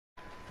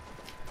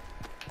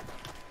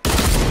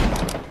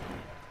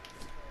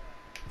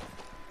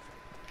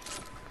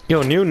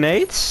Yo, new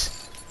nades?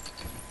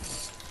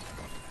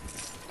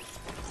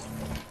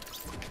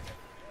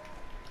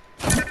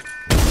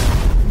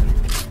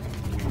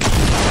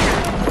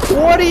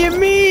 What do you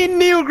mean,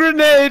 new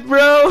grenade,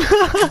 bro?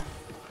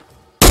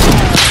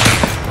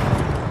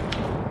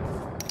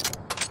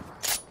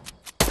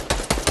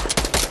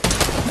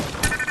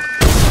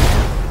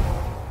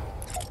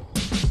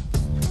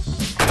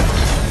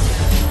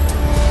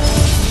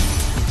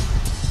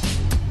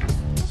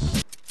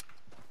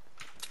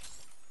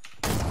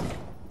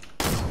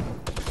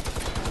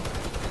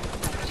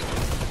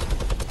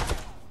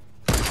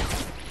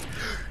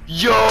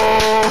 Yo!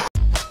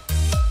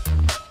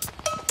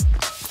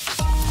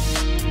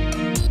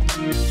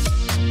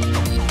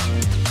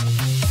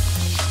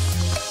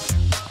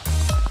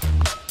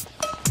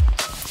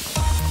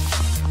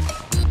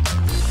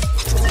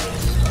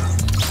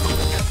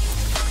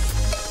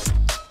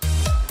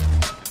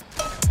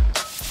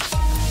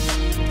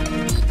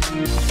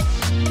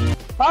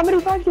 How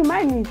many times you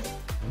made me?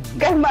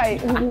 Get my.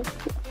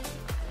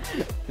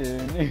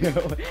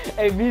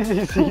 Hey,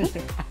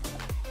 BCC.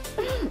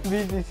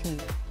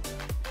 BCC.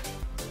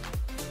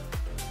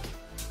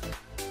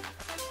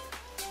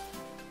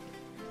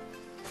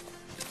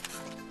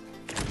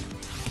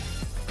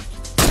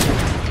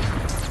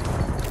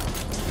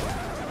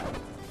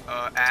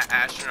 At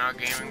Astronaut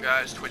Gaming,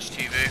 guys, Twitch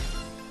TV.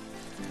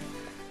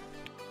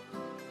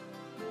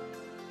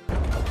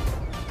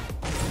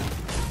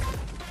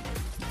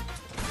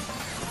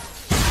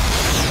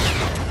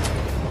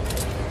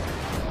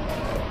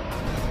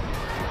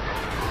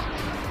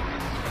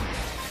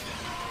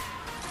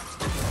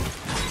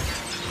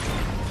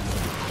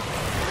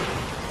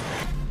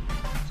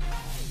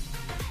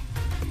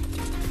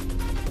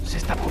 Se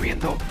está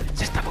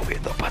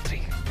moviendo,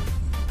 Patrick.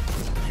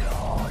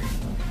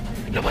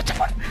 Lo va a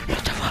chafar, lo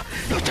chafa,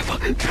 lo chafa.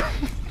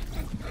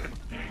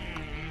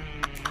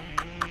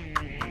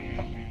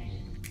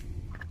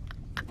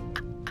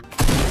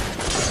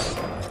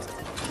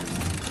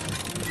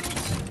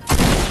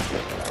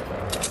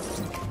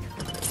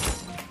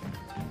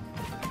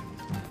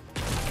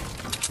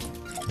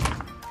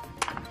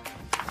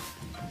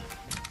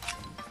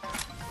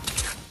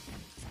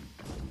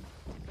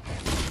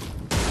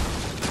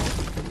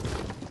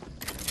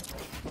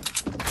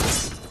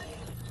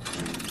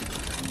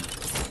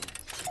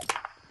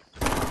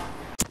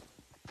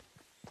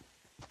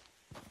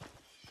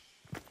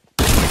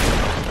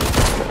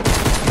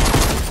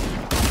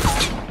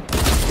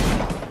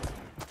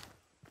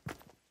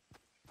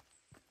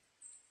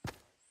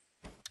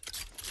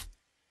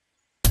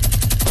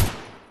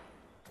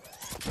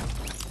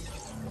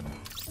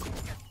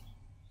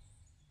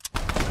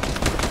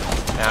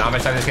 Yeah, I'm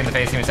gonna try this in the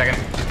face. Give me a second.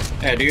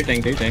 Yeah, do your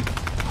thing, do your thing.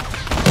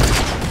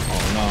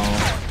 Oh no.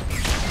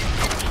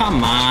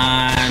 Come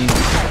on.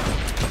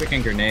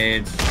 Freaking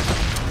grenades.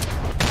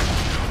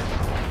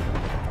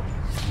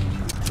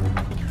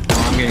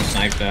 Oh, I'm getting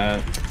sniped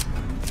at.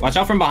 Watch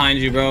out from behind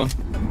you, bro.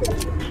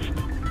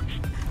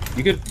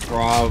 You could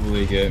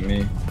probably get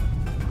me.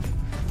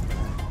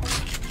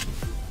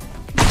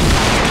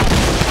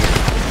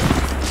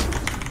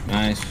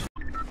 Nice.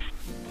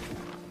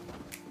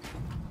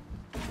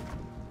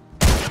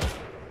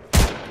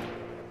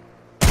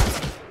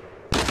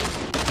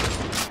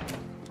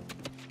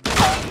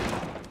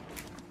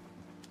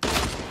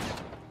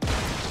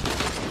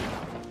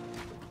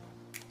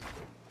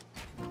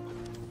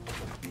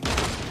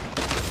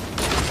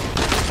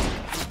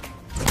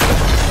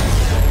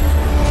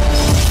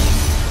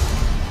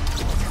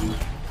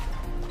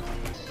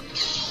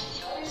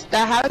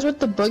 That happens with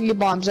the boogie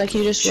bombs. Like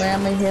you just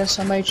randomly hear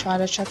somebody try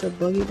to chuck a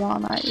boogie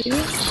bomb at you.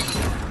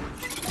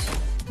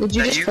 Did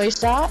you just place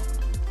that?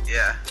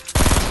 Yeah.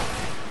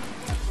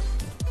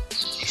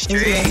 Is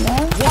it in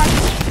there?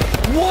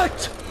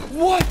 What?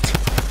 What?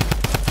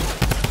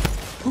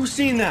 Who's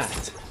seen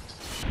that?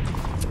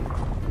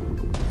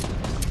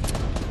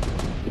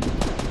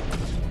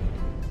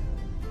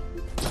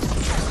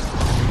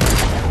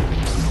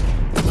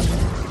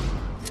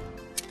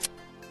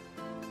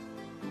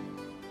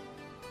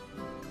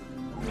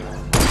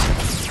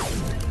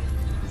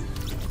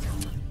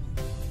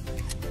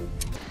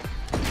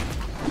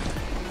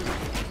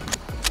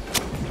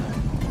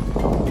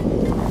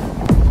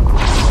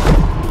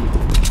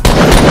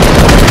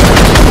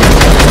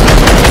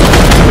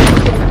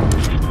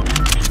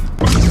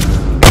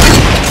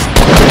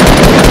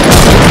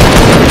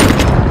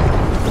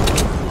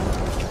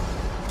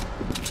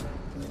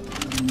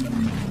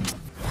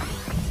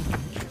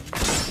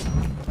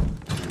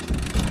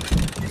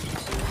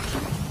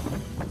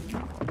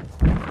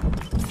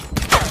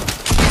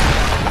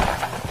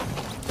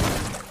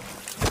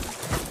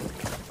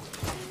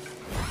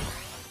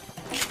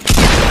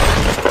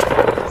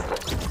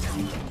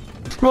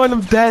 Ryan,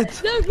 I'm dead.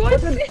 No,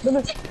 Ryan.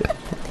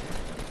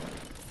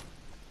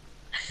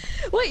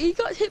 Wait, he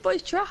got hit by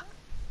his trap.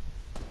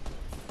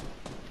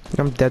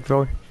 I'm dead,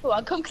 bro.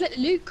 Oh, come collect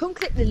the loot. Come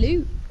collect the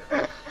loot.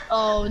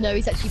 Oh no,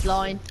 he's actually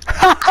blind.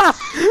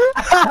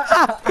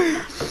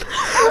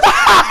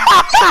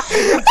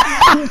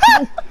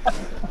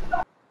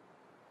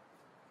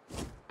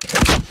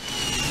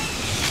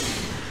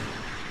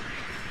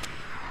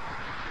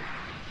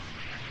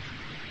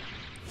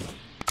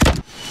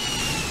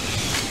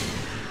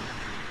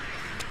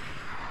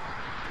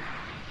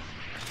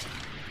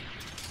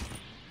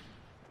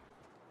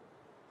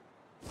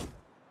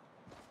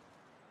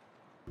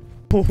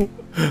 Oh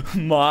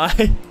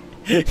my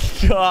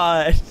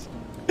god.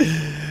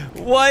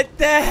 What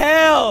the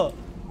hell?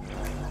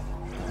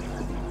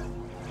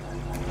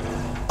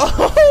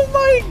 Oh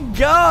my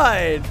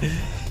god.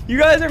 You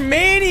guys are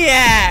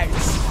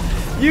maniacs.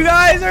 You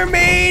guys are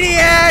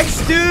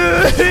maniacs,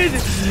 dude.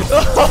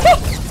 No.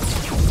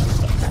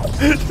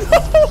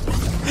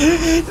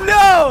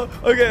 No.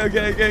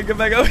 Okay. Come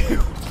back up here.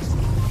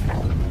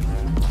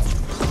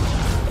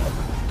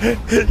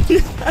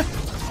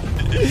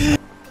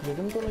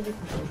 Dedim dola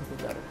gitmiş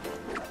çocuklar.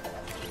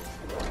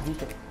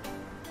 Dito.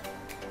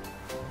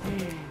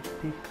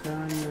 Bir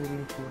saniye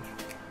geçiyor.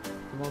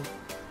 Tamam.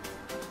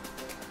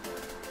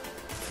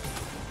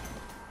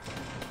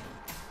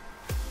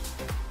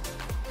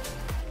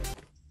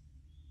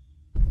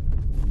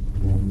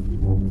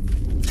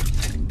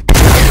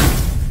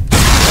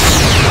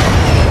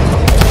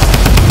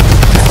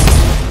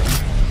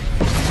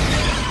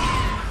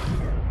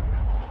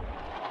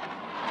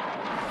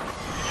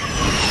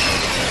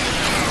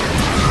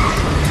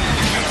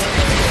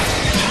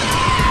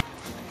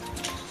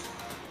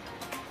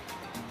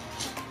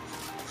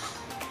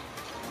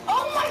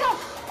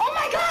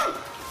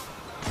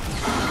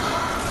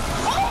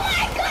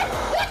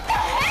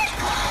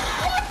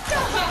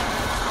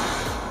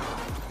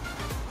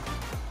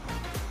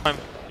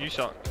 You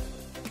suck.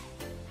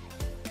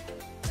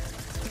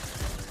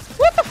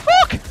 What the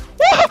fuck?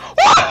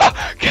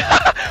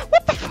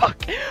 What the fuck?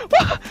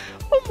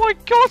 Oh my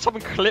god,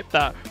 someone clipped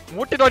that.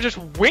 What did I just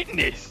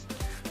witness?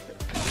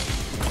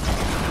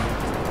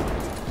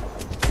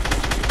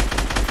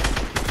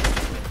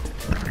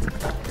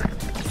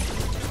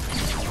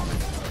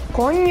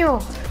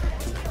 Coño.